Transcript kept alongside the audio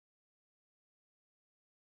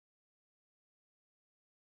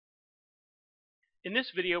In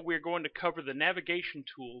this video, we are going to cover the navigation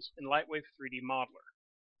tools in LightWave 3D Modeler.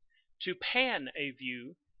 To pan a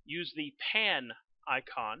view, use the Pan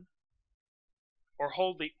icon, or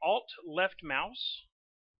hold the Alt left mouse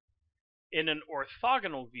in an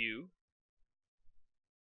orthogonal view,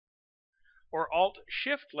 or Alt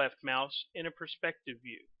Shift left mouse in a perspective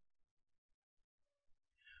view.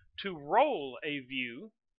 To roll a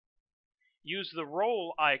view, use the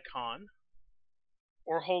Roll icon,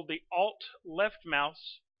 or hold the Alt left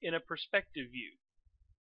mouse in a perspective view.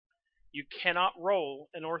 You cannot roll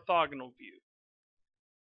an orthogonal view.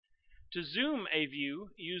 To zoom a view,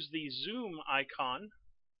 use the Zoom icon,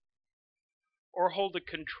 or hold the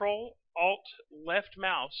Control Alt left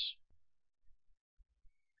mouse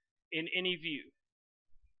in any view.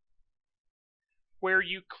 Where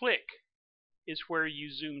you click is where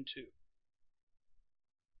you zoom to.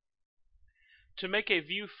 To make a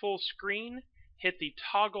view full screen, hit the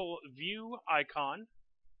Toggle View icon.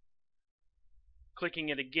 Clicking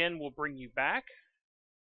it again will bring you back.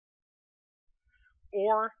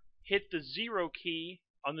 Or hit the 0 key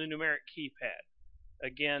on the numeric keypad.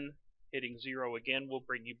 Again, hitting 0 again will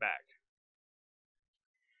bring you back.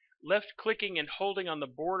 Left clicking and holding on the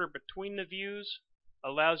border between the views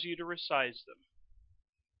allows you to resize them.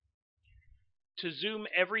 To zoom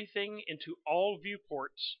everything into all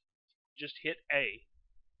viewports, just hit A.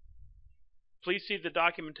 Please see the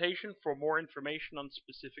documentation for more information on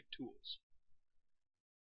specific tools.